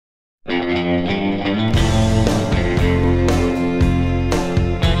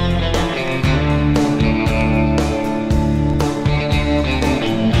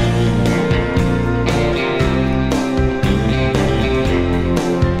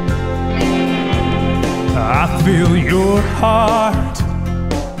Feel your heart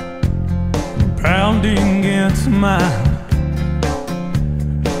pounding against mine.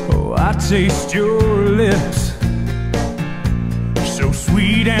 Oh, I taste your lips, so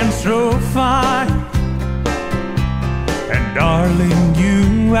sweet and so fine. And darling,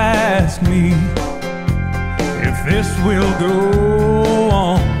 you ask me if this will go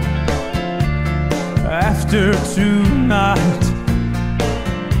on after tonight,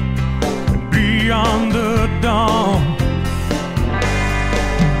 beyond the dawn.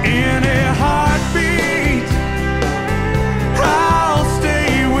 In a heartbeat, I'll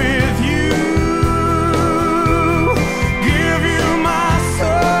stay with you, give you my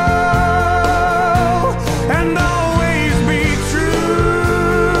soul, and always be true.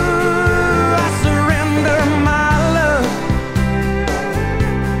 I surrender my love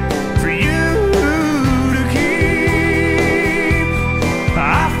for you to keep. I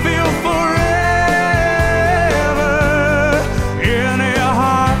feel forever in a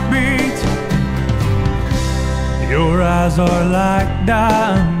heartbeat. Your eyes are like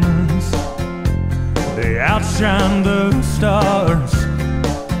diamonds, they outshine the stars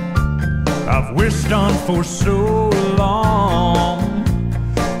I've wished on for so long.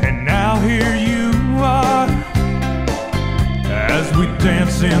 And now here you are, as we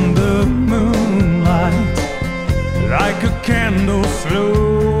dance in the moonlight, like a candle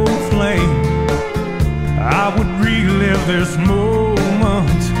slow flame. I would relive this moment